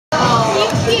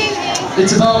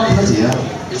It's about, bloody hell.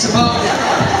 It's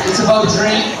about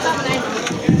dream.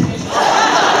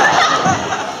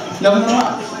 No.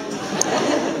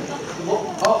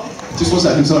 Oh, just 1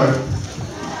 second, sorry.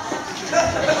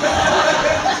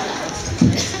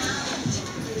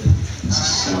 This is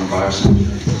so embarrassing.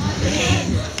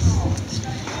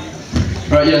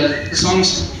 Right, yeah, the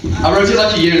songs, I wrote it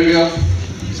like a year ago.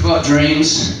 It's about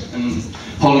dreams and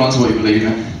holding on to what you believe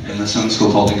in, and the song's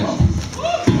called Holding On.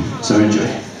 So enjoy.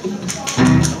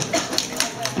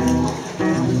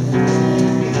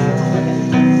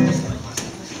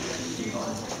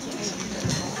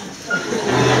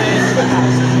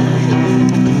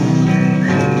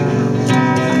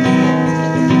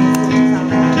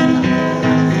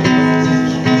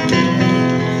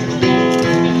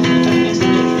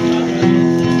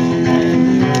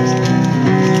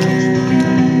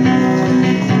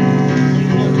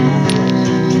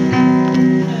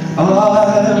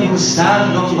 I will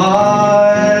stand on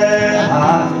my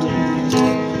hand.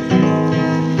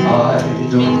 I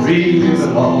don't really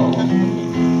belong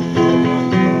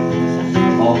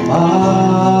on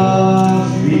my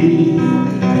feet.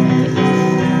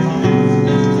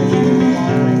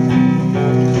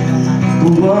 The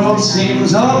world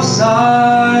seems upside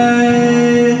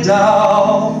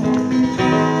down.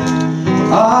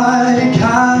 I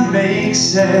can't make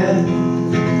sense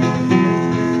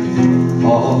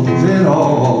of it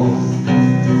all.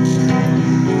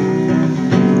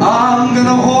 I'm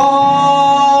gonna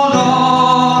hold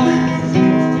on.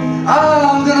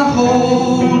 I'm gonna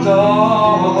hold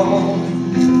on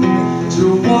to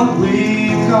what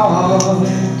we've got,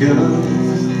 girl.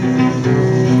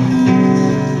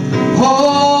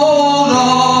 Hold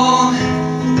on,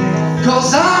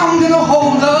 'cause I'm gonna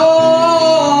hold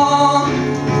on.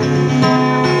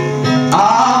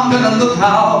 I'm gonna look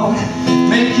out,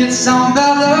 make it sound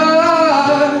better,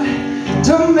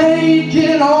 to make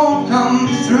it all come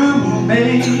through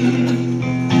me.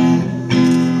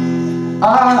 I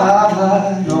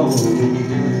know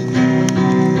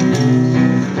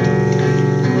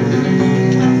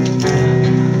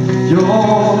you're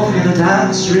gonna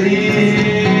dance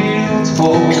real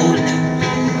tall.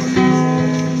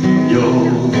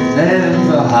 You'll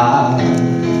never have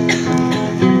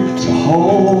to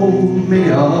hold me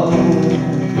up.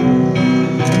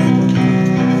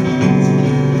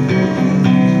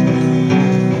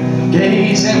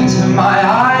 Gaze into my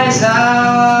eyes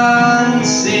and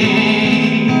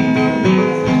see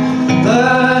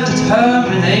the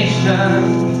determination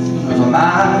of a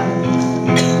man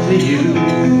for you.